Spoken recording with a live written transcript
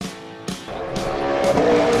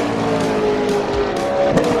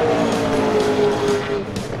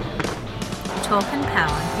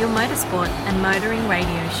motorsport and motoring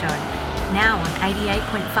radio show, now on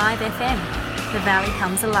 88.5 FM, The Valley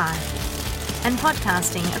Comes Alive, and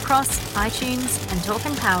podcasting across iTunes and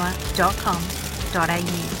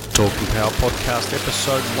talkandpower.com.au. Talking Power Podcast,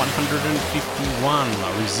 episode 151.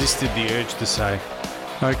 I resisted the urge to say,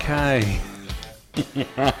 okay.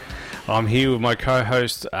 I'm here with my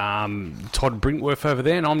co-host, Todd Brinkworth over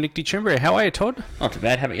there, and I'm Nick DeChembria. How are you, Todd? Not too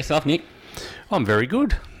bad. How about yourself, Nick? I'm very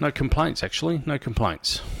good. No complaints, actually. No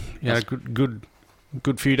complaints. Yeah, good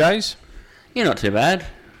few days. Yeah, not too bad.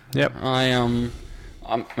 Yep. I'm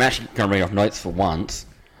actually going to read off notes for once.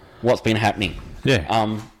 What's been happening?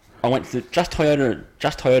 Yeah. I went to Just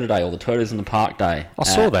Toyota Day, or the Toyotas in the Park Day. I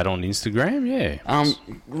saw that on Instagram, yeah.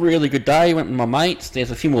 Really good day. Went with my mates.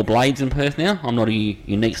 There's a few more blades in Perth now. I'm not a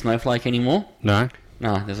unique snowflake anymore. No,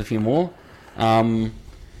 there's a few more. And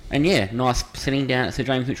yeah, nice sitting down at Sir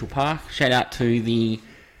James Mitchell Park. Shout out to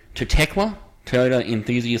TECWA, Toyota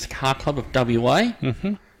Enthusiast Car Club of WA.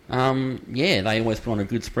 Mm-hmm. Yeah, they always put on a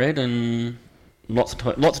good spread and lots of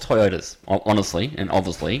Toyotas, honestly and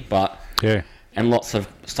obviously, but yeah. And lots of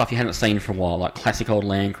stuff you hadn't seen for a while, like classic old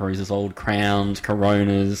Land Cruisers, old Crowns,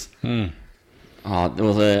 Coronas. There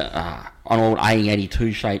was an old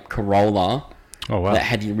A82 shaped Corolla. Oh, wow. That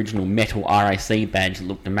had the original metal RAC badge that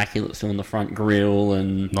looked immaculate still on the front grille.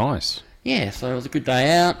 And nice. Yeah, so it was a good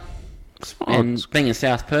day out. And being in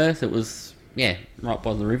South Perth, it was, right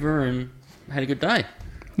by the river, and had a good day.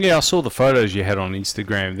 Yeah, I saw the photos you had on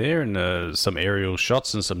Instagram there, and some aerial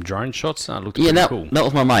shots and some drone shots. It looked cool. That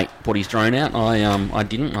was my mate, brought his drone out. I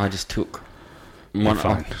didn't. I just took my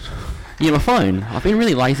phone. My phone. I've been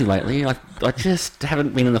really lazy lately. I just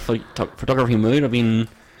haven't been in the photography mood. I've been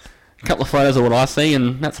a couple of photos of what I see,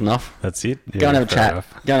 and that's enough. That's it. Go and have a chat.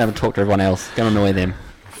 Go and have a talk to everyone else. Go and annoy them.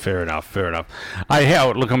 Fair enough.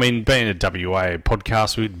 Hey, look, I mean, being a WA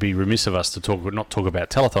podcast, we'd be remiss of us to not talk about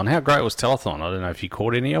Telethon. How great was Telethon? I don't know if you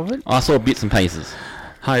caught any of it. I saw bits and pieces.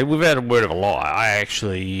 Hey, without a word of a lie, I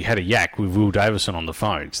actually had a yak with Will Davison on the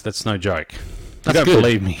phones. That's no joke. That's you don't good.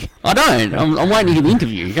 believe me. I don't. I'm waiting to hear the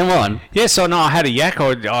interview. Come on. Yes, I know. I had a yak.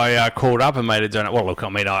 I called up and made a donation. Well, look, I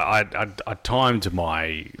mean, I timed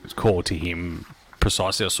my call to him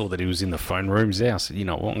precisely. I saw that he was in the phone rooms there. I said, you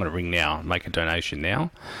know what, I'm going to ring now and make a donation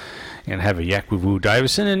now and have a yak with Will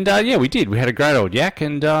Davison. And we did. We had a great old yak,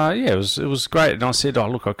 and it was great. And I said,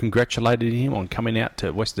 look, I congratulated him on coming out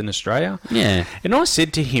to Western Australia. Yeah. And I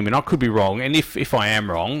said to him, and I could be wrong, and if I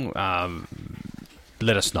am wrong,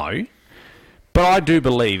 let us know. But I do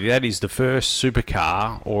believe that is the first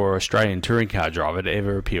supercar or Australian touring car driver to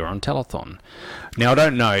ever appear on Telethon. Now, I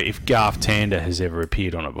don't know if Garth Tander has ever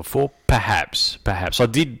appeared on it before. Perhaps. I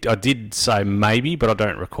did say maybe, but I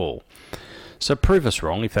don't recall. So prove us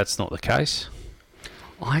wrong if that's not the case.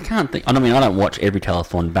 I can't think. I mean, I don't watch every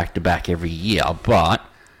Telethon back to back every year, but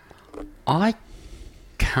I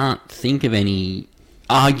can't think of any,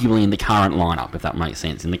 arguably in the current lineup, if that makes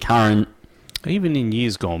sense. In the current... Even in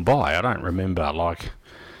years gone by, I don't remember,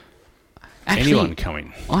 anyone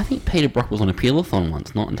coming. I think Peter Brock was on a Peelathon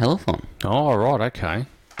once, not on Telethon. Oh, right, okay.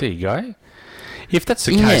 There you go. If that's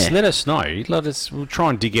the case, let us know. We'll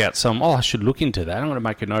try and dig out some... I should look into that. I'm going to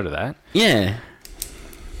make a note of that. Yeah.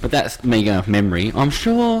 But that's me going off memory. I'm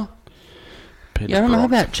sure... Peter I don't know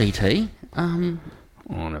Brock about GT. on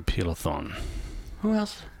a Peelathon. Who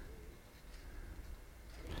else?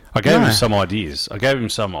 I gave him some ideas.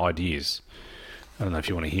 I don't know if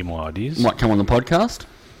you want to hear my ideas. Might come on the podcast.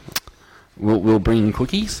 We'll bring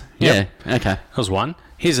cookies. Yep. Yeah. Okay. That was one.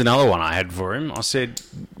 Here's another one I had for him. I said,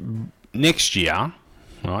 next year,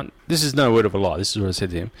 right? This is no word of a lie. This is what I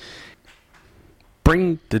said to him.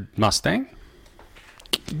 Bring the Mustang.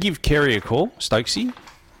 Give Kerry a call, Stokesy,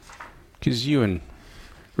 because you and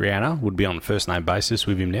Rihanna would be on a first name basis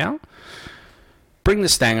with him now. Bring the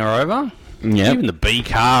Stanger over. Yeah. Even the B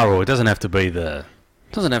car, or it doesn't have to be the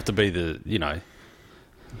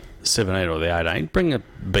 17 or the 18. Bring a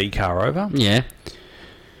B car over. Yeah.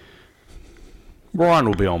 Ryan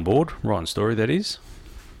will be on board. Ryan Story, that is.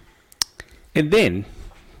 And then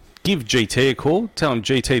give GT a call. Tell him,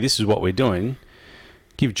 GT, this is what we're doing.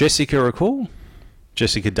 Give Jessica a call.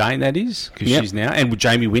 Jessica Dane, that is, because she's now. And with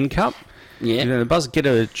Jamie Whincup. Yeah. And Buzz, get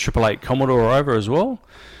a 888 Commodore over as well.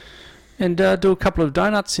 And do a couple of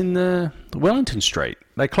donuts in the Wellington Street.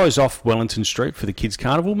 They close off Wellington Street for the Kids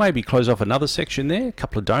Carnival. Maybe close off another section there. A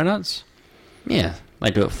couple of donuts. Yeah,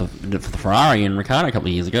 they do it for the Ferrari and Ricardo a couple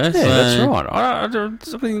of years ago. Yeah, that's right. I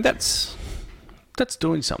mean, that's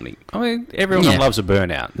doing something. I mean, everyone loves a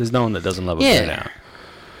burnout. There's no one that doesn't love a burnout.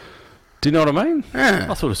 Do you know what I mean? Yeah.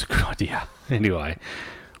 I thought it was a good idea. Anyway,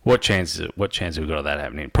 what chance have we got of that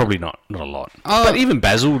happening? Probably not a lot. Oh. But even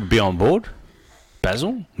Basil would be on board.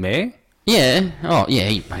 Basil Mayer. Yeah. Oh, yeah.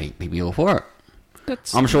 He'd be all for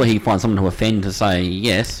it. I'm sure he'd find someone to offend to say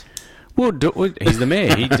yes. Well, he's the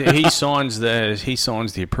mayor. He signs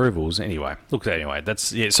the approvals anyway. Look, anyway,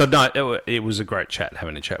 that's So no, it was a great chat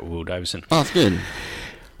having a chat with Will Davison. Oh, that's good.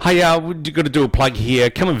 Hey, we've got to do a plug here.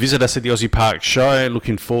 Come and visit us at the Aussie Park Show.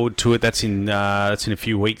 Looking forward to it. That's in a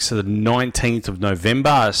few weeks. So the 19th of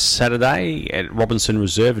November, Saturday, at Robinson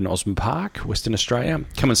Reserve in Osborne Park, Western Australia.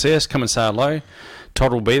 Come and see us. Come and say hello.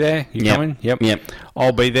 Todd will be there. You coming? Yep.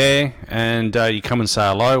 I'll be there, and you come and say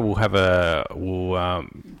hello. We'll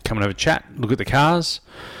come and have a chat. Look at the cars.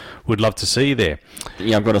 We'd love to see you there.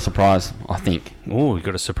 Yeah, I've got a surprise. I think. Oh, we've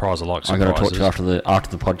got a surprise. I like surprises. I've got to talk to you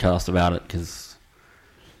after the podcast about it because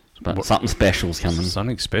something special's coming.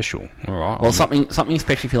 Something special. All right. Well, something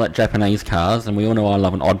special if you like Japanese cars, and we all know I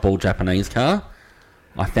love an oddball Japanese car.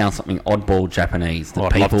 I found something oddball Japanese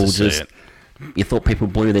that I'd love to see it. You thought people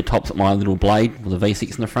blew their tops at my little blade with a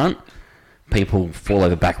V6 in the front. People fall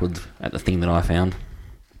over backwards at the thing that I found.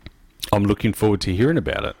 I'm looking forward to hearing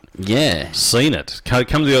about it. Yeah. Seen it. Come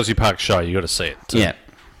to the Aussie Park Show. You got to see it. So yeah.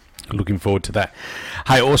 Looking forward to that.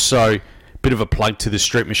 Hey, also, bit of a plug to the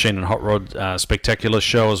Street Machine and Hot Rod Spectacular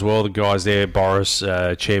show as well. The guys there, Boris,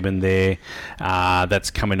 chairman there,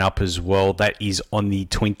 that's coming up as well. That is on the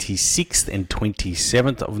 26th and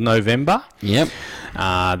 27th of November. Yep.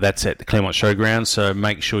 That's at the Claremont Showground, so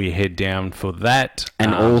make sure you head down for that.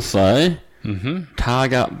 And also,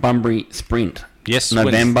 Targa Bunbury Sprint. Yes.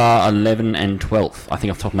 November 11 and 12th, I think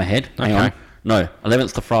off the top of my head. Hang on. No,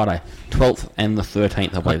 11th's the Friday. 12th and the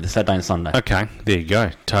 13th, I believe, the Saturday and Sunday. Okay, there you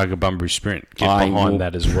go. Targa Bunbury Sprint. Get behind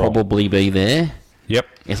that as well. I will probably be there. Yep.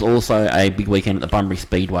 It's also a big weekend at the Bunbury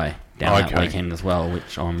Speedway down that weekend as well,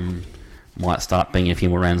 which I might start being a few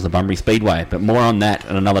more rounds of the Bunbury Speedway. But more on that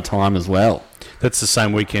at another time as well. That's the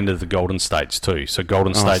same weekend as the Golden States too. So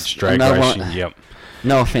Golden States drag racing. Yep.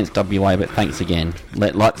 No offence, WA, but thanks again.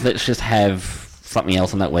 Let's just have something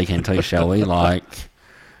else on that weekend too, shall we? Like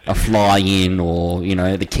a fly-in or,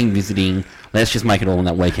 the King visiting. Let's just make it all on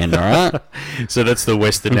that weekend, all right? So that's the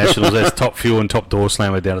Western Nationals. That's Top Fuel and Top Door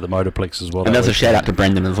Slammer down at the Motorplex as well. And that's a shout-out to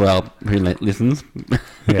Brendan as well, who listens.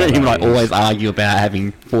 Yeah, he might always argue about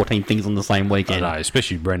having 14 things on the same weekend. I know,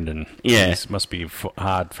 especially Brendan. Yeah. It must be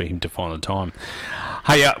hard for him to find the time.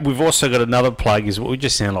 Hey, we've also got another plug. We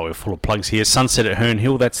just sound like we're full of plugs here. Sunset at Herne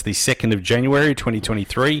Hill. That's the 2nd of January,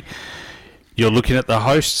 2023. You're looking at the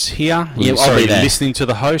hosts here. Yeah, I'll be there. Listening to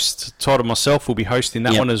the host. Todd and myself will be hosting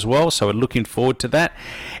that one as well, so we're looking forward to that.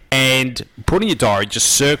 And put in your diary, just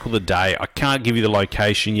circle the day. I can't give you the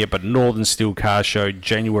location yet, but Northern Steel Car Show,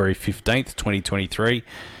 January 15th, 2023.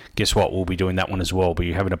 Guess what? We'll be doing that one as well. We'll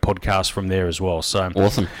be having a podcast from there as well. So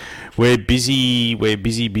awesome. We're busy.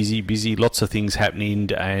 Lots of things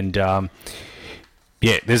happening, and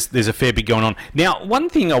yeah, there's a fair bit going on. Now, one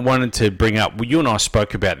thing I wanted to bring up, you and I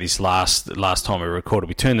spoke about this last time we recorded.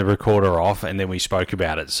 We turned the recorder off and then we spoke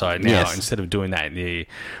about it. So now, instead of doing that, we're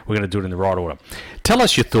going to do it in the right order. Tell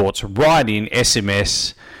us your thoughts. Write in,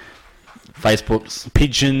 SMS, Facebooks,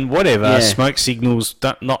 Pigeon, whatever, smoke signals,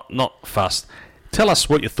 not fussed. Tell us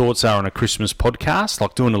what your thoughts are on a Christmas podcast,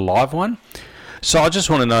 like doing a live one. So I just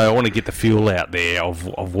want to know, I want to get the feel out there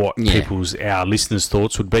of what our listeners'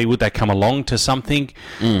 thoughts would be. Would they come along to something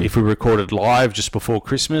if we recorded live just before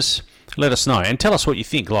Christmas? Let us know and tell us what you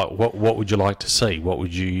think. Like, what would you like to see?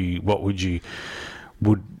 Would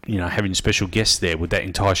having special guests there, would that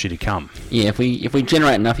entice you to come? Yeah, if we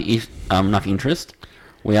generate enough interest,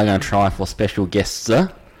 we are going to try for special guests,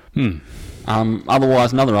 sir.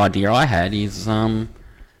 Otherwise, another idea I had is, if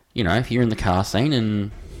you're in the car scene and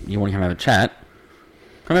you want to come have a chat.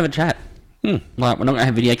 Come have a chat. Like, we're not going to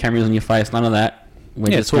have video cameras on your face, none of that.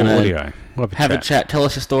 We're just going to have a chat. Tell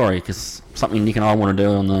us your story, because something Nick and I want to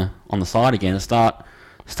do on the side again is start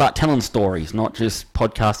telling stories, not just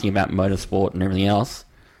podcasting about motorsport and everything else.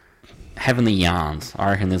 Having the yarns.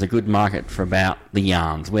 I reckon there's a good market for about the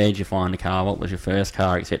yarns. Where'd you find a car? What was your first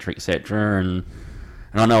car? Etc. Etc. And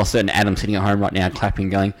I know a certain Adam sitting at home right now clapping,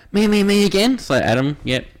 going, me again. So Adam,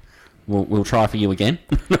 yep. We'll try for you again.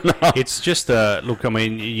 It's just look, I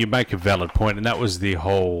mean, you make a valid point, and that was the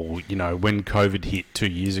whole, when COVID hit 2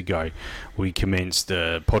 years ago, we commenced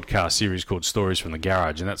a podcast series called Stories from the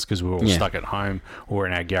Garage, and that's because we were all stuck at home or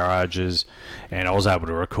in our garages, and I was able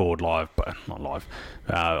to record live, but not live,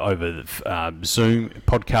 over Zoom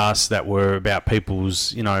podcasts that were about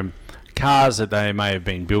people's, cars that they may have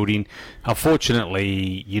been building.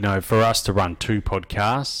 Unfortunately, for us to run 2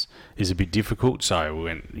 podcasts is a bit difficult. So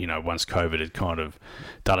when once COVID had kind of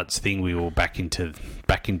done its thing, we were back into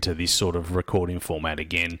this sort of recording format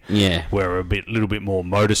again. Yeah, we're a little bit more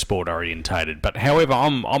motorsport orientated. But however,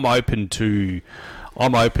 I'm open to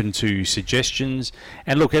suggestions.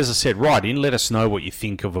 And look, as I said, write in. Let us know what you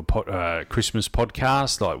think of a Christmas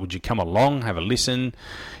podcast. Like, would you come along, have a listen?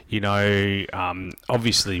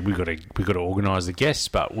 Obviously we've got to organise the guests,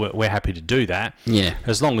 but we're happy to do that. Yeah.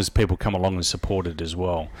 As long as people come along and support it as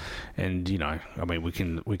well. And we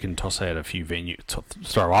can toss out a few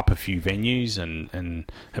throw up a few venues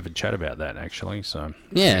and have a chat about that actually. So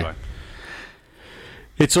yeah, anyway.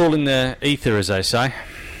 It's all in the ether, as they say.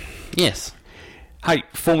 Yes. Hey,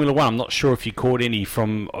 Formula One, I'm not sure if you caught any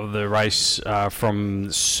from the race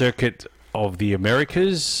from Circuit of the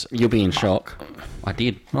Americas. You'll be in shock. I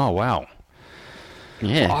did. Oh, wow.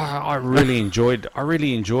 Yeah. I really enjoyed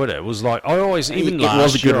it. It was like, I always, even it last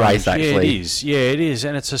was a good year, race, actually. Yeah, it is. Yeah, it is.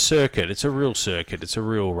 And it's a circuit. It's a real circuit. It's a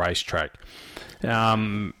real racetrack.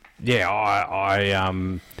 Did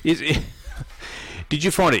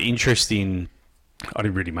you find it interesting? I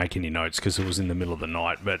didn't really make any notes because it was in the middle of the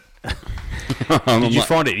night, but did you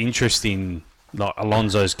find it interesting, like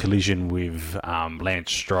Alonso's collision with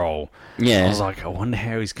Lance Stroll? Yeah. I was like, I wonder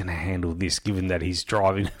how he's going to handle this, given that he's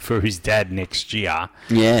driving for his dad next year.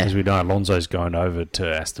 Yeah. As we know, Alonso's going over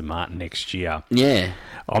to Aston Martin next year. Yeah.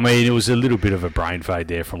 I mean, it was a little bit of a brain fade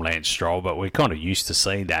there from Lance Stroll, but we're kind of used to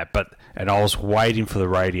seeing that. And I was waiting for the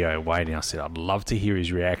radio, I said, I'd love to hear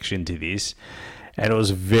his reaction to this. And it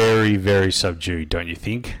was very, very subdued, don't you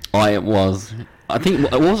think? It was. I think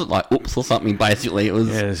it wasn't like oops or something. Basically, it was.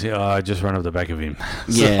 Yes, I just ran up the back of him.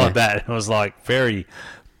 Yeah, like that. It was like very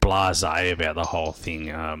blasé about the whole thing.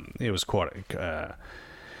 It was quite a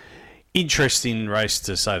interesting race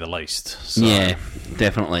to say the least. So, yeah,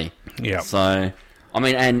 definitely. Yeah. So, what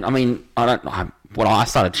I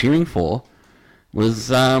started cheering for was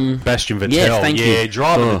Bastian Vettel. Yes, thank you.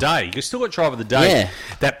 Driver of the day. You still got driver of the day. Yeah.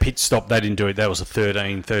 That pit stop, they didn't do it. That was a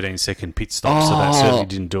 13 second pit stop, so that certainly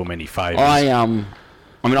didn't do him any favours. I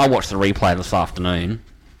watched the replay this afternoon,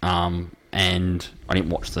 and I didn't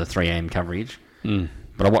watch the 3 a.m. coverage,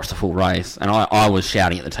 but I watched the full race, and I was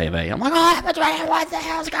shouting at the TV. I'm like, what the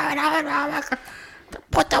hell's going on? Oh my God.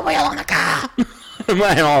 Put the wheel on the car.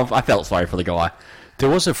 Man, I felt sorry for the guy. There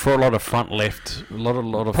was a lot of front left, a lot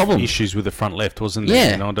of Problems. Issues with the front left, wasn't there?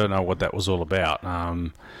 Yeah. And I don't know what that was all about.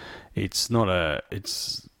 That's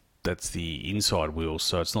the inside wheel,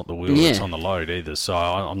 so it's not the wheel that's on the load either. So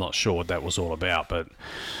I'm not sure what that was all about. But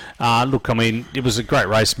look, I mean, it was a great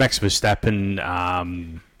race. Max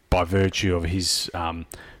Verstappen, by virtue of his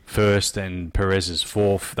first and Perez's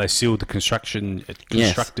fourth, they sealed the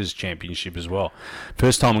Constructors' Championship as well.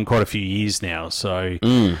 First time in quite a few years now. So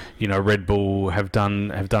Red Bull have done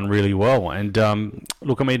really well. And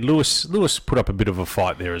look, I mean, Lewis put up a bit of a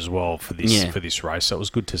fight there as well for this race. So it was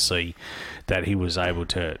good to see that he was able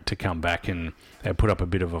to come back and put up a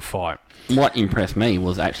bit of a fight. What impressed me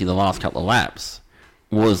was actually the last couple of laps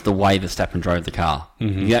was the way Verstappen drove the car.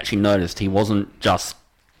 Mm-hmm. You actually noticed he wasn't just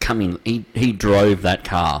coming. He drove that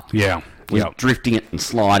car. Yeah. Was drifting it and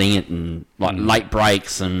sliding it and late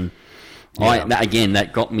brakes and that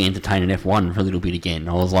got me entertaining F1 for a little bit again.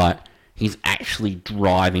 I was like, he's actually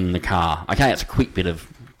driving the car. Okay, it's a quick bit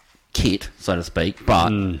of kit, so to speak, but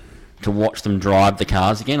to watch them drive the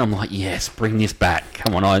cars again, I'm like, yes, bring this back.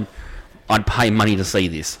 Come on, I'd pay money to see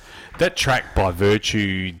this. That track, by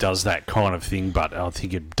virtue, does that kind of thing, but I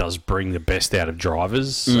think it does bring the best out of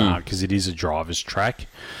drivers because it is a driver's track.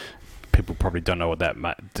 People probably don't know what that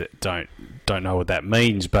don't know what that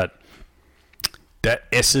means, but that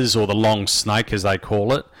S's, or the long snake as they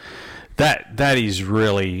call it, that is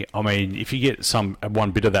really. I mean, if you get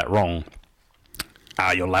one bit of that wrong,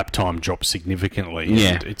 your lap time drops significantly.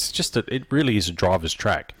 Yeah, and it's just it really is a driver's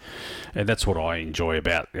track. And that's what I enjoy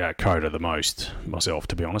about COTA the most, myself,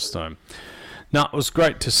 to be honest. No, it was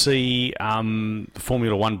great to see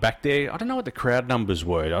Formula One back there. I don't know what the crowd numbers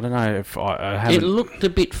were. I don't know if I haven't... It looked a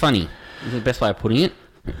bit funny, is the best way of putting it.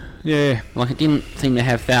 Yeah. Like, it didn't seem to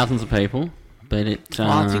have thousands of people, but it...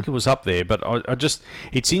 I think it was up there, but I just...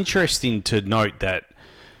 It's interesting to note that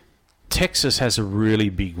Texas has a really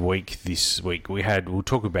big week this week. We'll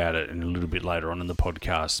talk about it in a little bit later on in the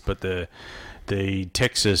podcast, but the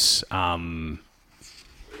Texas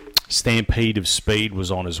Stampede of Speed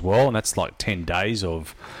was on as well, and that's like 10 days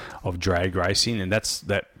of drag racing, and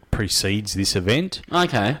that precedes this event.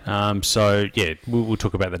 Okay. So yeah, we'll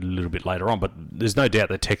talk about that a little bit later on. But there's no doubt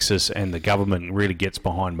that Texas and the government really gets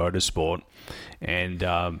behind motorsport, and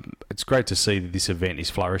it's great to see that this event is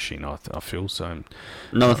flourishing. I feel so.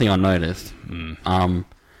 Another thing I noticed,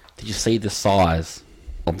 did you see the size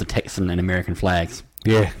of the Texan and American flags?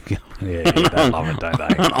 Yeah, they love it, don't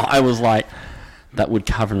they? I was like, that would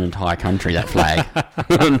cover an entire country, that flag.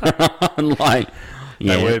 Like,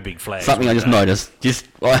 yeah, They were big flags. something I weren't just they? noticed. Just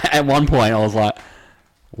at one point, I was like,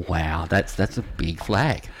 wow, that's a big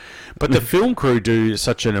flag. But the film crew do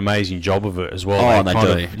such an amazing job of it as well. Oh,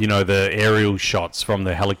 they do. You know, the aerial shots from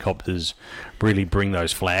the helicopters really bring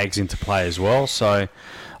those flags into play as well. So,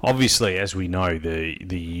 obviously, as we know,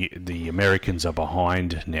 the Americans are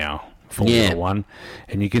behind now Formula One,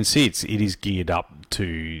 and you can see it is geared up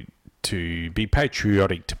to be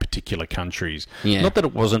patriotic to particular countries. Yeah. Not that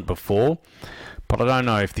it wasn't before, but I don't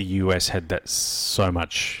know if the US had that so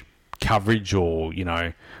much coverage or, you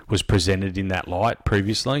know, was presented in that light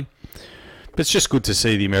previously. But it's just good to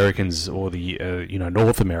see the Americans or the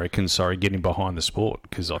North Americans, getting behind the sport,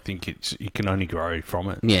 because I think it can only grow from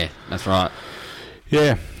it. Yeah, that's right.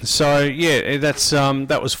 Yeah. So yeah,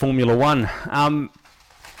 that was Formula One.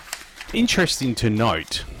 Interesting to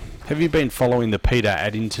note. Have you been following the Peter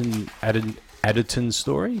Adderton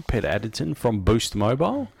story? Peter Adderton from Boost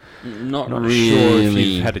Mobile? Not Not really. sure if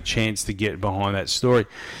you've had a chance to get behind that story.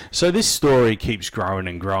 So this story keeps growing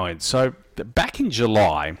and growing. So back in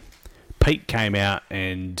July, Pete came out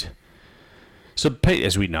and... So Pete,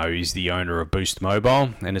 as we know, is the owner of Boost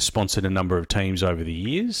Mobile and has sponsored a number of teams over the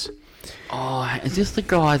years. Oh, is this the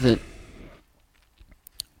guy that...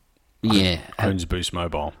 Yeah. Owns Boost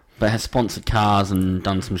Mobile. But has sponsored cars and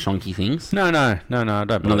done some shonky things? No, I don't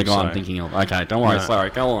Another believe guy so. I'm thinking of. Okay, don't worry. No.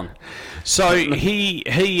 Sorry, go on. So he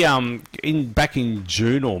back in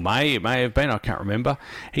June or May, it may have been, I can't remember.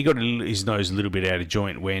 He got his nose a little bit out of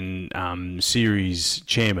joint when series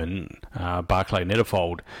chairman Barclay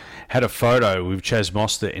Netherfold had a photo with Chas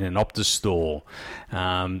Moster in an Optus store.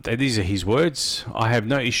 These are his words: "I have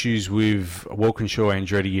no issues with Walkinshaw,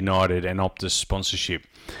 Andretti United, and Optus sponsorship,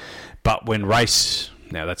 but when race..."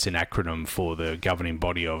 Now, that's an acronym for the governing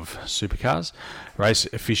body of supercars. Race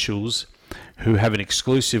officials who have an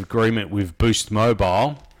exclusive agreement with Boost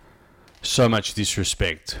Mobile, so much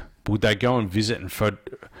disrespect. Would they go and visit and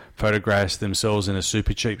photograph themselves in a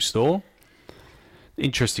super cheap store?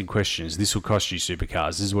 Interesting questions. This will cost you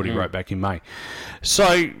supercars. This is what he wrote back in May.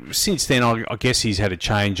 So, since then, I guess he's had a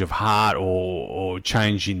change of heart or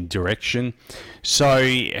change in direction. So,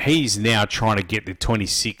 he's now trying to get the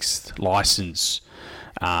 26th license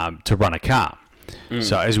to run a car.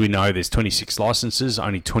 So as we know, there's 26 licenses,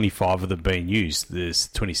 only 25 of them being used. This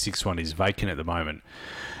 26th one is vacant at the moment.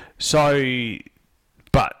 So,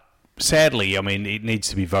 but sadly, I mean, it needs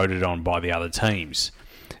to be voted on by the other teams.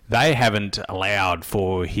 They haven't allowed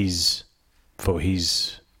for his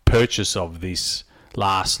purchase of this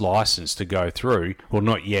last license to go through, or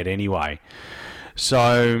not yet anyway.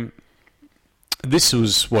 So this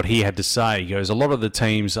was what he had to say. He goes, a lot of the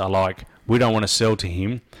teams are like, we don't want to sell to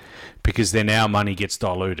him because then our money gets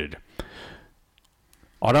diluted.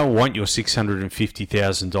 I don't want your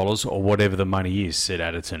 $650,000 or whatever the money is, said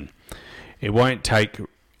Adderton. I won't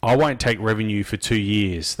take revenue for 2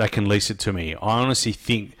 years. They can lease it to me. I honestly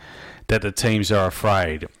think that the teams are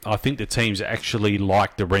afraid. I think the teams actually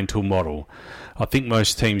like the rental model. I think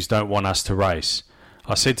most teams don't want us to race.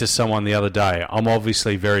 I said to someone the other day, I'm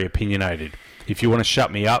obviously very opinionated. If you want to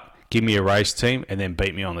shut me up, give me a race team and then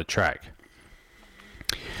beat me on the track.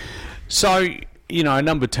 So, you know, a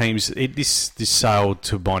number of teams, this sale,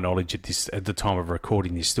 to my knowledge, at the time of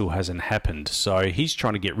recording, this still hasn't happened. So he's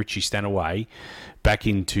trying to get Richie Stanaway back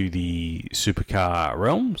into the supercar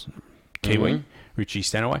realms, Kiwi, Richie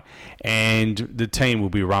Stanaway, and the team will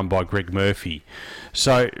be run by Greg Murphy.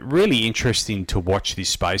 So really interesting to watch this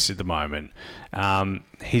space at the moment.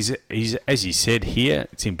 He's as he said here,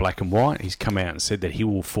 it's in black and white. He's come out and said that he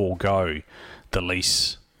will forego the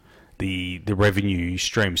lease, the revenue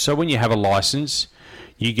stream. So when you have a license,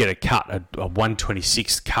 you get a cut, a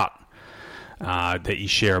 1/26th cut that you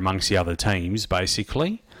share amongst the other teams,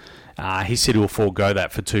 basically. He said he'll forego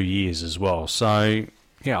that for 2 years as well. So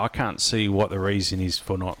yeah, I can't see what the reason is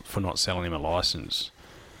for not selling him a license.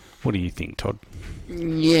 What do you think, Todd?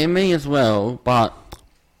 Yeah, me as well, but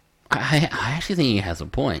I actually think he has a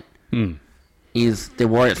point. Is they're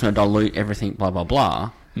worried it's going to dilute everything, blah, blah,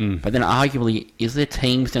 blah. But then arguably, is there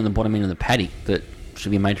teams down the bottom end of the paddock that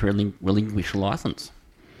should be made to relinquish a license?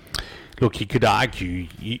 Look, you could argue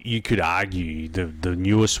the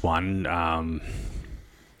newest one,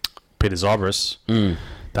 Peter Zybris.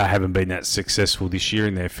 They haven't been that successful this year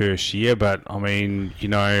in their first year, but I mean, you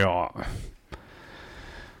know,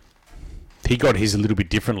 he got his a little bit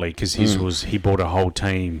differently because his was he bought a whole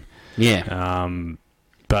team. Yeah.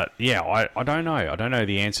 But yeah, I don't know. I don't know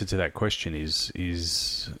the answer to that question.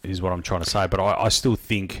 Is what I'm trying to say. But I still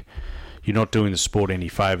think you're not doing the sport any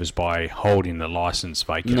favours by holding the licence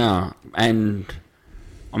vacant. No, and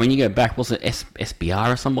I mean, you go back, was it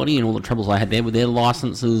SBR or somebody, and all the troubles they had there with their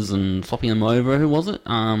licences and swapping them over? Who was it?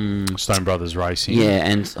 Stone Brothers Racing. Yeah,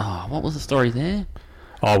 and what was the story there?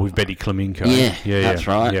 Oh, with Betty Clemenco. Yeah, that's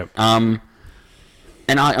right. Yep.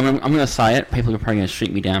 And I'm going to say it. People are probably going to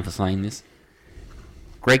shoot me down for saying this.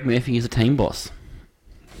 Greg Murphy is a team boss.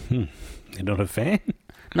 You're not a fan?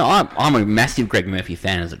 No, I'm a massive Greg Murphy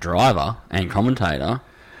fan as a driver and commentator,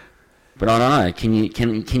 but I don't know.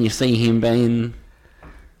 Can you see him being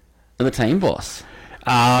the team boss?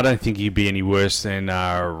 I don't think he'd be any worse than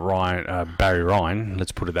Barry Ryan.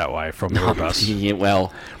 Let's put it that way. From Airbus. Yeah,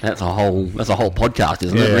 well, that's a whole podcast,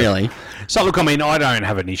 isn't it? Really. So look, I mean, I don't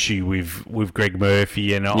have an issue with Greg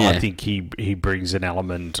Murphy, and I think he brings an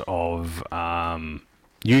element of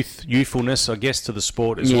youthfulness, I guess, to the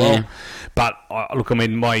sport as well. But look, I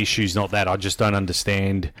mean, my issue's not that. I just don't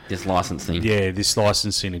understand this licensing. Yeah, this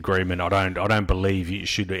licensing agreement. I don't believe you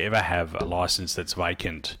should ever have a license that's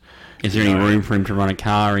vacant. Is there any room for him to run a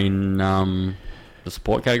car in the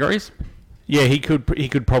sport categories? Yeah, he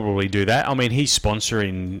could probably do that. I mean, he's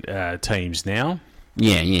sponsoring teams now.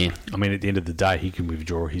 Yeah. I mean, at the end of the day, he can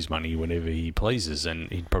withdraw his money whenever he pleases, and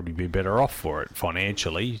he'd probably be better off for it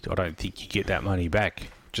financially. I don't think you get that money back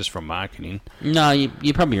just from marketing. No,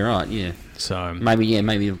 you're probably right, yeah. So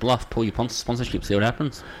maybe a bluff, pull your sponsorship, see what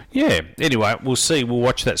happens. Yeah, anyway, we'll see. We'll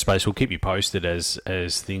watch that space. We'll keep you posted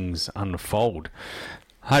as things unfold.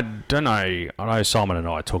 I don't know. I know Simon and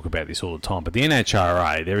I talk about this all the time, but the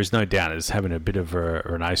NHRA, there is no doubt, is having a bit of a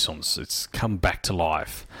renaissance. It's come back to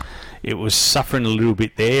life. It was suffering a little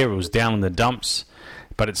bit there. It was down in the dumps,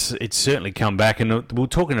 but it's certainly come back. And we were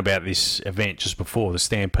talking about this event just before, the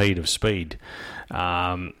Stampede of Speed.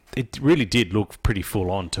 It really did look pretty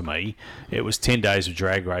full on to me. It was 10 days of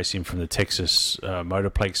drag racing from the Texas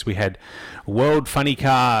Motorplex. We had World Funny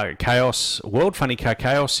Car Chaos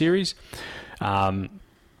series.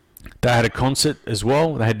 They had a concert as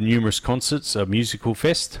well. They had numerous concerts, a music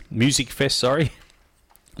fest, the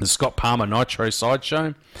Scott Palmer Nitro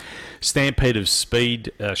Sideshow, Stampede of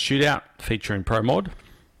Speed Shootout featuring Pro Mod.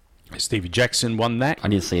 Stevie Jackson won that. I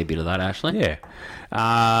did see a bit of that, actually. Yeah.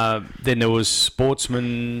 Then there was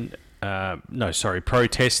protesting,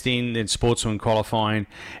 then sportsman qualifying,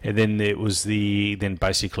 and then there was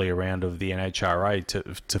basically a round of the NHRA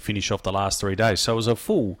to finish off the last 3 days. So it was a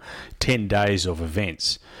full 10 days of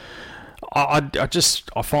events. I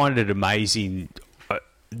find it amazing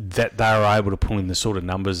that they were able to pull in the sort of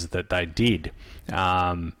numbers that they did.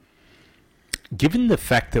 Given the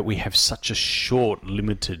fact that we have such a short,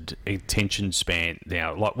 limited attention span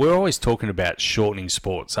now, like we're always talking about shortening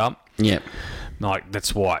sports up. Yeah. Like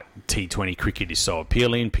that's why T20 cricket is so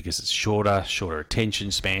appealing, because it's shorter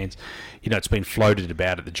attention spans. You know, it's been floated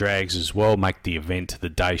about at the drags as well, make the event, the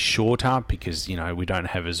day shorter, because, you know, we don't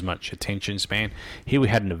have as much attention span. Here we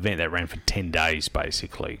had an event that ran for 10 days,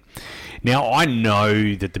 basically. Now, I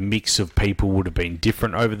know that the mix of people would have been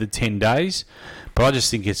different over the 10 days, but I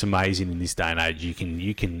just think it's amazing in this day and age. You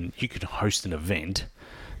can host an event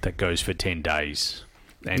that goes for 10 days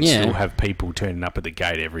and still have people turning up at the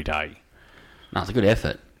gate every day. No, it's a good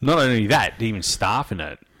effort. Not only that, even staffing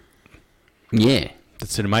it. Yeah.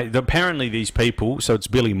 That's an amazing. Apparently, these people. So it's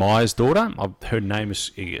Billy Myers' daughter. Her name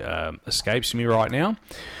escapes me right now.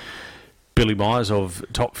 Billy Myers of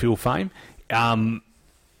Top Fuel fame.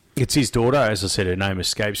 It's his daughter. As I said, her name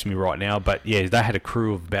escapes me right now. But yeah, they had a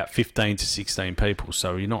crew of about 15 to 16 people.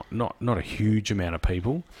 So you're not a huge amount of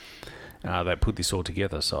people. They put this all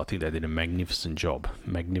together, so I think they did a magnificent job.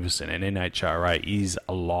 Magnificent. And NHRA is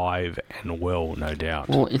alive and well, no doubt.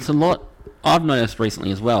 Well, it's a lot. I've noticed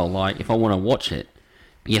recently as well, like, if I want to watch it,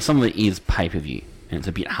 some of it is pay-per-view, and it's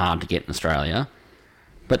a bit hard to get in Australia.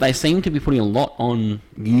 But they seem to be putting a lot on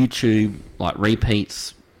YouTube, like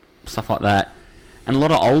repeats, stuff like that, and a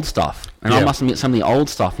lot of old stuff. And I must admit, some of the old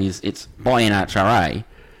stuff it's by NHRA,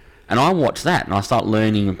 and I watch that, and I start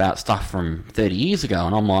learning about stuff from 30 years ago,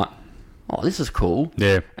 and I'm like, oh, this is cool.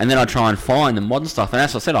 Yeah. And then I try and find the modern stuff. And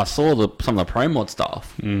as I said, I saw some of the Pro Mod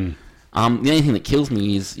stuff. Mm. The only thing that kills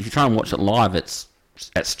me is if you try and watch it live, it's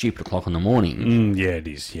at stupid o'clock in the morning. Yeah, it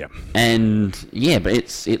is, yeah. And, yeah, but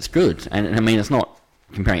it's good. And, I mean, it's not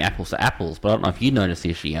comparing apples to apples, but I don't know if you noticed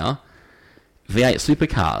this year, V8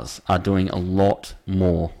 supercars are doing a lot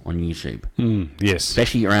more on YouTube. Yes.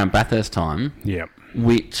 Especially around Bathurst time. Yeah.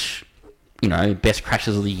 Which, you know, best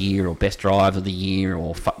crashes of the year or best drives of the year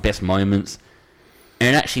or best moments.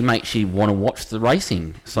 and it actually makes you want to watch the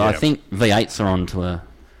racing. So I think V8s are onto a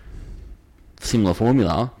similar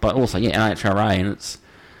formula, but also NHRA, and it's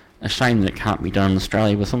a shame that it can't be done in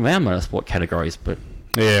Australia with some of our motorsport categories. But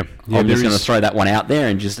I'm just going to throw that one out there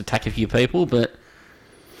and just attack a few people, but.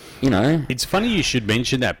 It's funny you should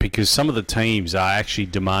mention that, because some of the teams are actually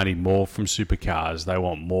demanding more from supercars. They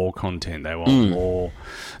want more content. They want more.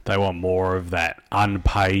 They want more of that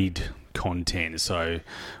unpaid content. So,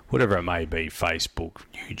 whatever it may be, Facebook,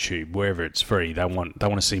 YouTube, wherever it's free, they want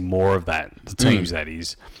to see more of that. The teams, that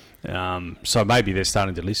is. So maybe they're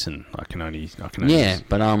starting to listen. I can only.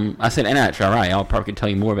 But I said NHRA. I probably could tell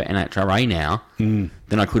you more about NHRA now than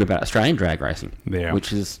I could about Australian drag racing. Yeah.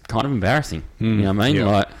 Which is kind of embarrassing. You know what I mean? Yeah.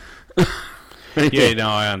 Like.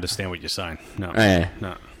 I understand what you're saying. No.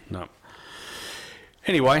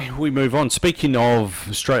 Anyway, we move on. Speaking of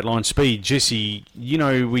straight line speed, Jessie,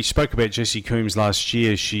 we spoke about Jessie Coombs last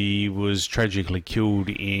year. She was tragically killed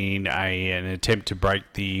in an attempt to break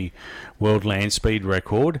the world land speed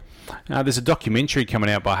record. There's a documentary coming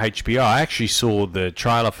out by HBO. I actually saw the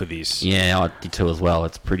trailer for this. Yeah, I did too as well.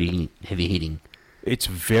 It's pretty heavy hitting. It's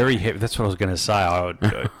very heavy. That's what I was going to say. I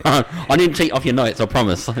didn't cheat off your notes, I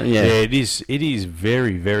promise. Yeah, it is. It is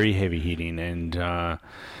very, very heavy hitting, and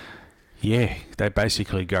they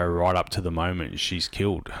basically go right up to the moment she's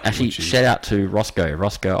killed. Actually, shout out to Roscoe.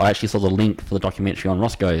 Roscoe, I actually saw the link for the documentary on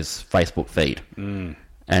Roscoe's Facebook feed,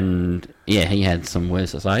 and he had some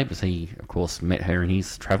words to say because he, of course, met her in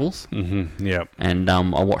his travels. Mm-hmm. Yep. And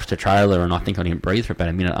I watched the trailer, and I think I didn't breathe for about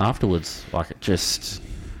a minute afterwards. Like it just,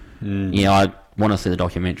 I want to see the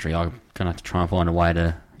documentary. I'm going to have to try and find a way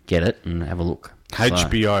to get it and have a look.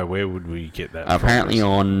 HBO, where would we get that apparently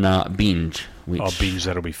from? On Binge. Binge,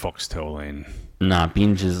 that'll be Foxtel then. Nah,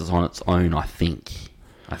 Binge is on its own, I think.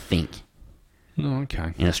 Oh,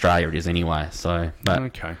 okay. In Australia it is anyway, so... But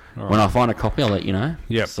okay. All right. When I find a copy, I'll let you know.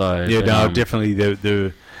 Yep. So, definitely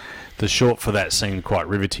the short for that seemed quite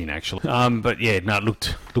riveting, actually. It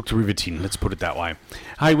looked riveting, let's put it that way.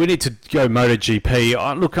 Hey, we need to go MotoGP.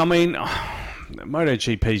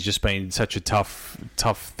 MotoGP's just been such a tough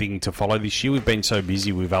thing to follow this year. We've been so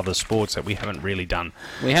busy with other sports that we haven't really done.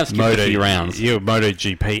 We have skipped a few rounds.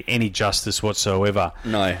 MotoGP any justice whatsoever.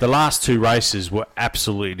 No. The last two races were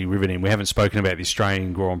absolutely riveting. We haven't spoken about the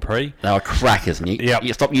Australian Grand Prix. They were crackers, Nick. Yep.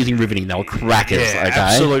 You stop using riveting. They were crackers. Yeah, okay?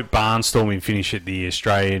 Absolute barnstorming finish at the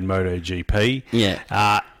Australian MotoGP. Yeah.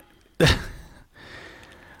 How do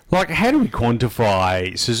we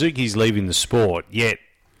quantify Suzuki's leaving the sport, yet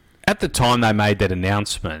at the time they made that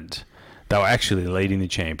announcement, they were actually leading the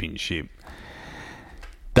championship.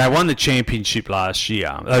 They won the championship last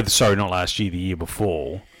year. Sorry, not last year, the year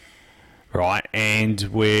before. Right? And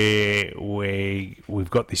we've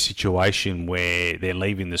got this situation where they're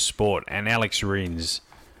leaving the sport. And Alex Rins,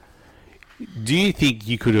 do you think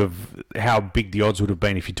you could have... How big the odds would have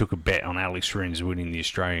been if you took a bet on Alex Rins winning the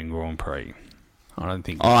Australian Grand Prix? I don't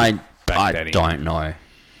think... I don't know.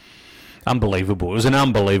 Unbelievable. It was an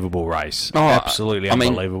unbelievable race. Absolutely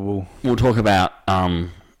unbelievable. We'll talk about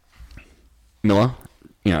Miller,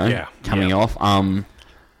 coming off. I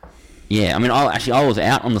was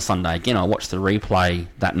out on the Sunday. Again, I watched the replay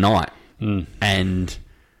that night. And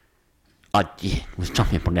I was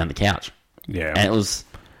jumping up and down the couch. Yeah. And it was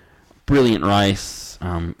a brilliant race.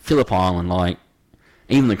 Phillip Island,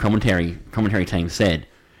 even the commentary team said,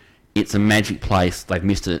 it's a magic place. They've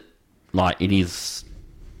missed it. It is...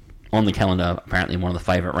 on the calendar, apparently one of the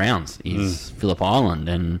favourite rounds is Phillip Island,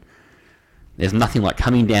 and there's nothing like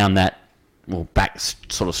coming down that, back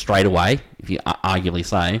sort of straight away, if you arguably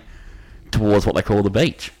say, towards what they call the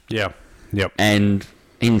beach. Yeah, yep. And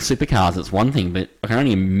in supercars, it's one thing, but I can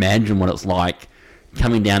only imagine what it's like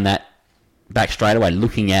coming down that back straight away,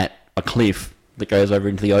 looking at a cliff that goes over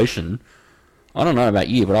into the ocean. I don't know about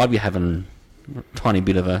you, but I'd be having a tiny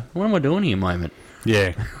bit of a, what am I doing here moment?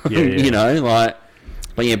 Yeah.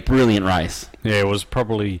 But yeah, brilliant race. Yeah, it was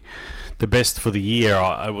probably the best for the year.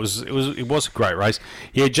 It was a great race.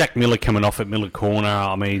 Yeah, Jack Miller coming off at Miller Corner.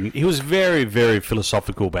 I mean, he was very, very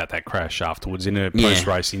philosophical about that crash afterwards in a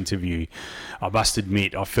post-race interview. I must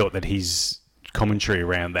admit, I felt that his commentary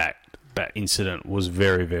around that incident was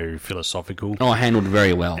very, very philosophical. Handled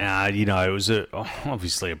very well. It was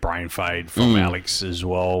obviously a brain fade from Alex as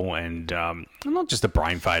well, and not just a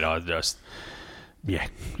brain fade.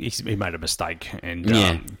 He made a mistake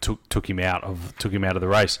and took him out of the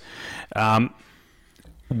race.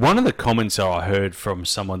 One of the comments that I heard from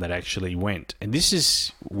someone that actually went, and this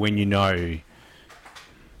is when you know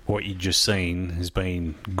what you've just seen has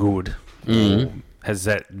been good, or has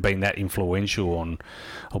that been that influential on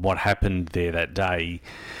what happened there that day.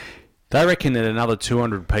 They reckon that another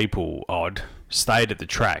 200 people stayed at the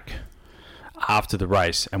track after the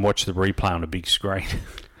race and watched the replay on a big screen.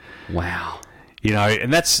 Wow. You know,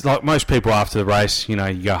 and that's like most people after the race, you know,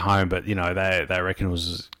 you go home, but, you know, they reckon it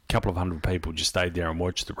was a couple of hundred people just stayed there and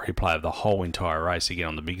watched the replay of the whole entire race again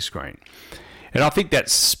on the big screen. And I think that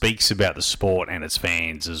speaks about the sport and its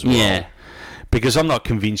fans as well. Yeah. Because I'm not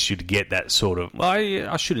convinced you'd get that sort of... Well,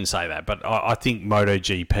 I shouldn't say that, but I think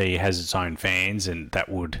MotoGP has its own fans, and that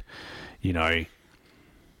would, you know...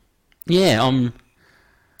 Yeah, I'm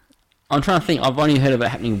trying to think. I've only heard of it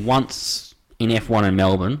happening once in F1 in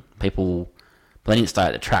Melbourne. People... But they didn't stay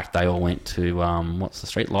at the track. They all went to, what's the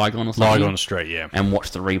street? Lygon or something? Lygon Street, yeah. And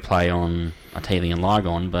watched the replay on a TV in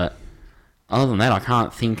Lygon. But other than that, I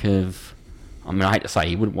can't think of... I mean, I hate to say,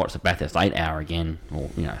 you wouldn't watch the Bathurst 8 Hour again. Or,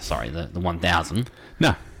 you know, sorry, the 1000.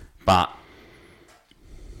 No. But,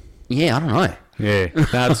 yeah, I don't know. Yeah,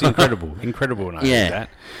 no, it's incredible. Incredible, no, Yeah. that.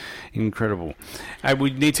 Incredible.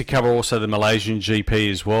 We need to cover also the Malaysian GP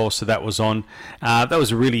as well, so that was on. That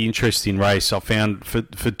was a really interesting race, I found, for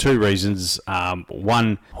two reasons.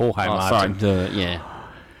 One, Jorge Martin. Yeah.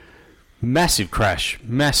 Massive crash.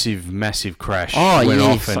 Massive crash. Oh, went yeah,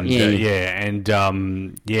 off and,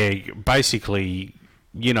 basically,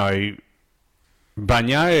 you know,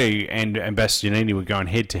 Bagnaia and Bastianini were going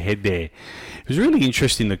head-to-head there. It was really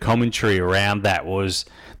interesting, the commentary around that was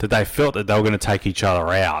that they felt that they were going to take each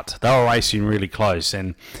other out. They were racing really close,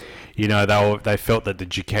 and, you know, they felt that the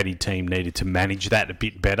Ducati team needed to manage that a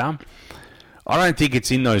bit better. I don't think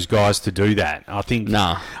it's in those guys to do that. I think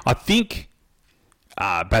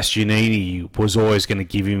Bastianini was always going to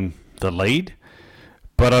give him the lead,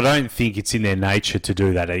 but I don't think it's in their nature to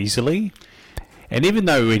do that easily. And even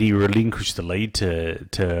though he relinquished the lead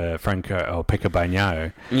to Franco or Pecco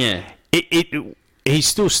Bagnaia, he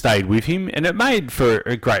still stayed with him, and it made for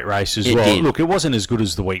a great race as well. Did. Look, it wasn't as good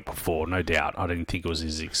as the week before, no doubt. I didn't think it was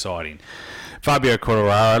as exciting. Fabio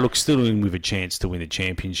Quartararo, look, still in with a chance to win the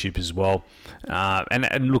championship as well.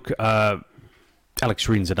 And look, Alex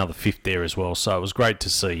Rin's another fifth there as well, so it was great to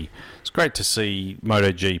see. It's great to see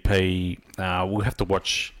MotoGP. We'll have to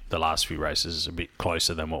watch the last few races a bit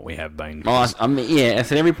closer than what we have been. I mean, yeah, I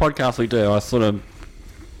said every podcast we do,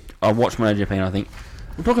 I watch MotoGP and I think,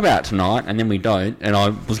 we'll talk about it tonight, and then we don't. And I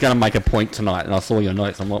was going to make a point tonight, and I saw your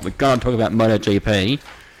notes. I'm like, we're going to talk about MotoGP.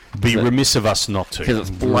 Be remiss of us not to. Because it's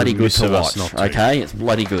bloody good to watch, okay? It's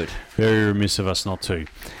bloody good. Very remiss of us not to.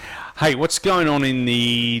 Hey, what's going on in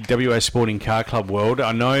the WA Sporting Car Club world?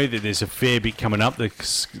 I know that there's a fair bit coming up.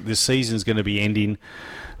 The season's going to be ending.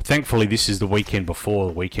 Thankfully, this is the weekend before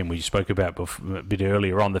the weekend we spoke about a bit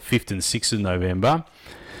earlier on, the 5th and 6th of November.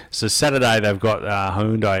 So Saturday they've got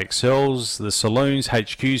Hyundai Excels, the Saloons,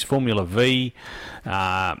 HQs, Formula V,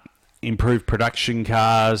 improved production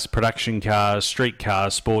cars, street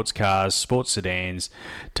cars, sports sedans,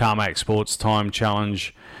 Tarmac Sports Time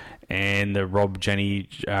Challenge, and the Rob Janney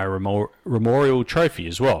Memorial Trophy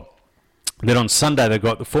as well. Then on Sunday they've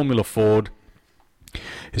got the Formula Ford,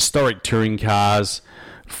 historic touring cars,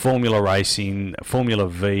 Formula Racing, Formula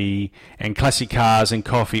V, and classic cars and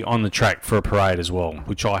coffee on the track for a parade as well,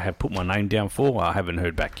 which I have put my name down for. I haven't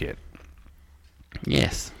heard back yet.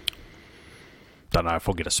 Yes. Don't know if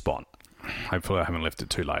I'll get a spot. Hopefully I haven't left it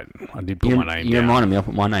too late. I did put my name down. You reminded me, I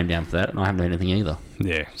put my name down for that, and I haven't heard anything either.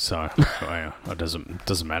 Yeah, so it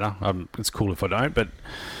doesn't matter. It's cool if I don't, but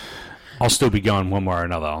I'll still be going one way or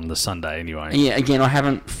another on the Sunday anyway. Yeah, again, I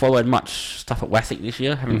haven't followed much stuff at WASIC this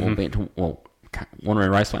year. I haven't been to, Wanneroo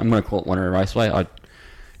Raceway. I'm going to call it Wanneroo Raceway.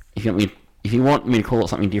 If you want me to call it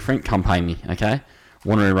something different, come pay me, okay?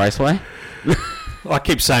 Wanneroo Raceway. I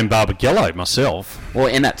keep saying Barbagallo myself. Well,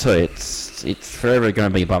 and that too. It's forever going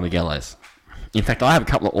to be Barbagallo's. In fact, I have a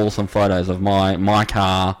couple of awesome photos of my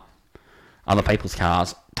car, other people's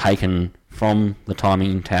cars, taken from the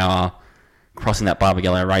timing tower, crossing that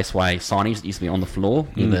Barbagallo Raceway signage that used to be on the floor.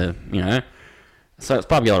 So it's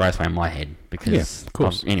Barbagallo Raceway in my head. Because, yeah, of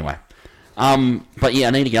course. Anyway. But yeah,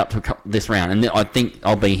 I need to get up to this round, and I think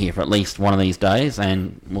I'll be here for at least one of these days.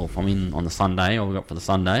 And well, if I'm in on the Sunday, I'll go up for the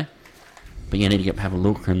Sunday. But yeah, I need to have a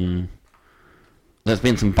look, and there's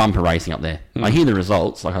been some bumper racing up there. I hear the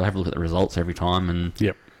results, like I'll have a look at the results every time, and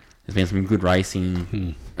there's been some good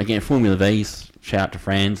racing. Again, Formula V's, shout out to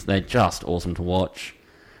France, they're just awesome to watch.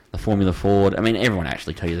 The Formula Ford, I mean, everyone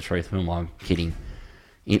actually, tell you the truth, who am I kidding?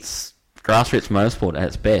 It's grassroots motorsport at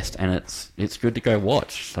its best, and it's good to go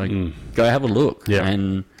watch. So go have a look. Yeah.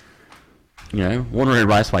 And Wanneroo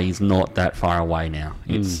Raceway is not that far away now.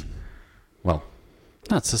 It's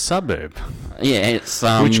That's a suburb. Yeah, it's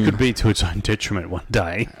which could be to its own detriment one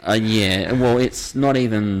day. Yeah, well, it's not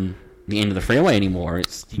even the end of the freeway anymore.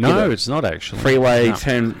 It's it's not actually. Freeway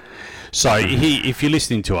turn. So if you're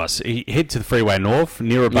listening to us, head to the Freeway North,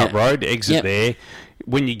 Neerabup Road, exit there.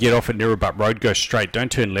 When you get off at Neerabup Road, go straight.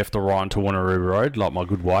 Don't turn left or right onto Wanneroo Road like my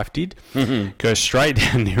good wife did. Go straight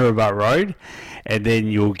down Neerabup Road, and then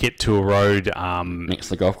you'll get to a road... next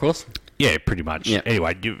to the golf course? Yeah, pretty much. Yep.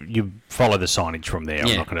 Anyway, you follow the signage from there.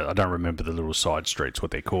 Yeah. I don't remember the little side streets,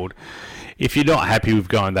 what they're called. If you're not happy with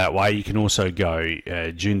going that way, you can also go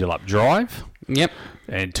Joondalup Drive. Yep.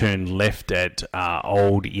 And turn left at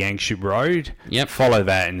Old Yangship Road. Yep. Follow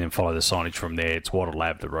that and then follow the signage from there. It's Wattle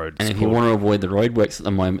Lab, the road. And if you want to avoid the roadworks at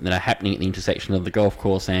the moment that are happening at the intersection of the golf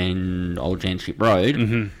course and Old Yangship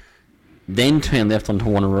Road, then turn left onto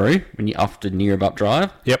Wanneroo when you're off to Neerabup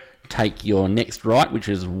Drive. Yep. Take your next right, which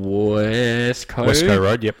is West Coast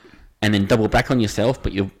Road, yep. And then double back on yourself,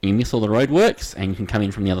 but you miss all the roadworks and you can come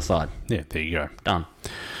in from the other side. Yeah, there you go. Done.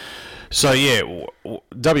 So, yeah,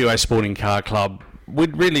 WA Sporting Car Club,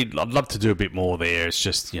 I'd love to do a bit more there. It's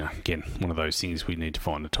just, again, one of those things we need to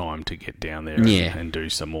find the time to get down there and do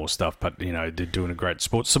some more stuff. But, they're doing a great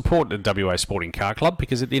sport. Support the WA Sporting Car Club,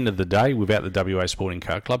 because at the end of the day, without the WA Sporting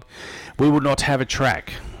Car Club, we would not have a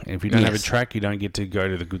track. And if you don't have a track, you don't get to go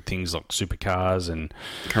to the good things like supercars and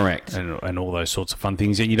correct and all those sorts of fun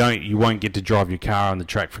things. And you won't get to drive your car on the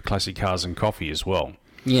track for classic cars and coffee as well.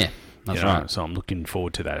 Yeah. That's right. So I'm looking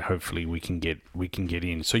forward to that. Hopefully we can get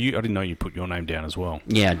in. So I didn't know you put your name down as well.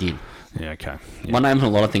 Yeah, I did. Yeah, okay. Yeah. My name's on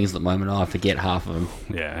a lot of things at the moment. I forget half of them.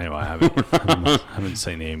 Yeah, anyway, I haven't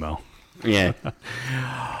seen the email. Yeah.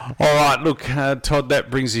 All right, look, Todd,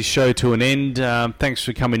 that brings this show to an end. Thanks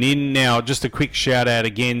for coming in. Now, just a quick shout out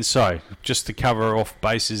again. So, just to cover off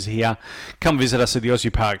bases here, come visit us at the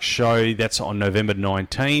Aussie Park Show. That's on November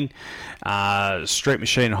 19. Street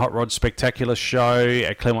Machine Hot Rod Spectacular Show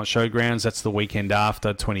at Claremont Showgrounds. That's the weekend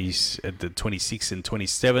after, the 26th and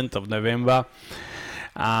 27th of November.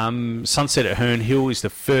 Sunset at Herne Hill is the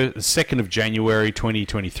 2nd of January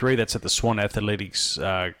 2023. That's at the Swan Athletics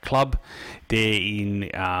Club there in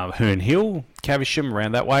Herne Hill, Caversham,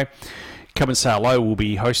 around that way. Come and say hello. We'll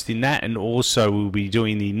be hosting that, and also we'll be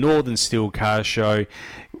doing the Northern Steel Car Show.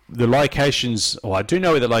 The locations, I do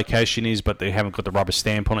know where the location is, but they haven't got the rubber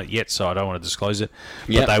stamp on it yet, so I don't want to disclose it.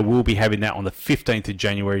 But they will be having that on the 15th of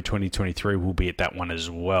January 2023. We'll be at that one as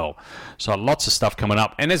well. So lots of stuff coming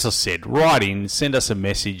up. And as I said, write in, send us a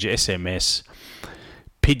message, SMS,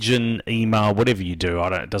 pigeon, email, whatever you do.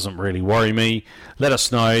 It doesn't really worry me. Let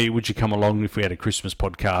us know. Would you come along if we had a Christmas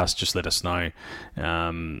podcast? Just let us know.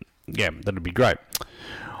 That'd be great.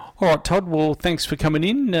 All right, Todd. Well, thanks for coming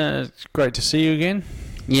in. It's great to see you again.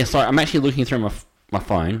 Yeah, sorry, I'm actually looking through my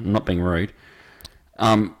phone. I'm not being rude.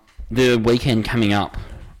 The weekend coming up,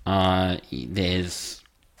 there's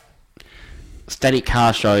static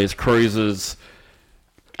car shows, cruises.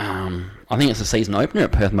 I think it's a season opener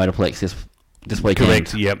at Perth Motorplex this weekend.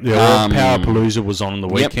 Correct, yep. Powerpalooza was on the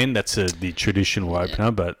weekend. That's the traditional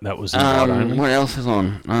opener, but that was invite only. What else is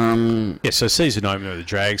on? So season opener of the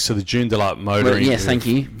drag. So the Joondalup Motoring. Yes, thank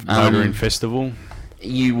you. Motoring Festival.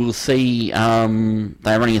 You will see they're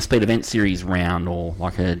running a speed event series round, or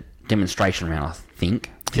like a demonstration round, I think.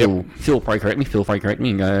 Phil probably correct me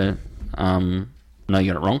and go, no,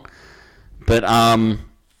 you got it wrong. But,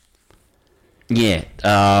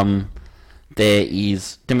 there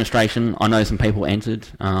is demonstration. I know some people entered.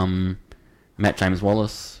 Matt James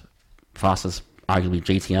Wallace, fastest, arguably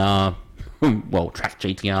GTR, track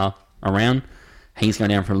GTR around. He's going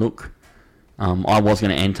down for a look. I was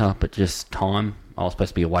going to enter, but just time. I was supposed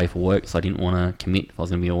to be away for work, so I didn't want to commit if I was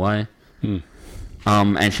going to be away. And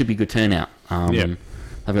it should be a good turnout. They've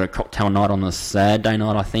got a cocktail night on the Saturday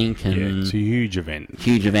night, I think. And it's a huge event.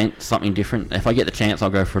 Huge event, something different. If I get the chance,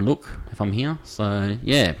 I'll go for a look if I'm here. So,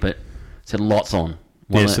 but it's lots on.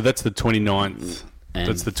 So that's the 29th.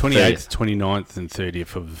 That's the 28th, 29th and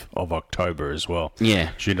 30th of October as well.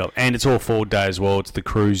 Yeah. And it's all 4 days as well. It's the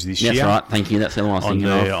cruise this year. That's right, thank you. That's the one I was thinking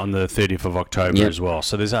of. On the 30th of October as well.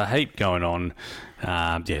 So there's a heap going on.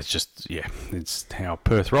 It's how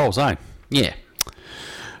Perth rolls, eh? Yeah.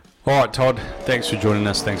 All right, Todd. Thanks for joining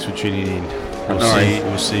us. Thanks for tuning in.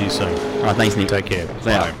 We'll see you soon. All right, thanks, Nick. Take care.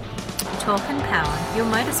 Bye. Talk and Power, your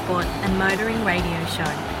motorsport and motoring radio show.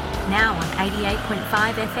 Now on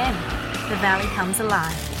 88.5 FM. The Valley Comes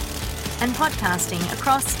Alive. And podcasting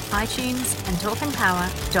across iTunes and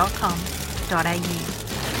talkandpower.com.au.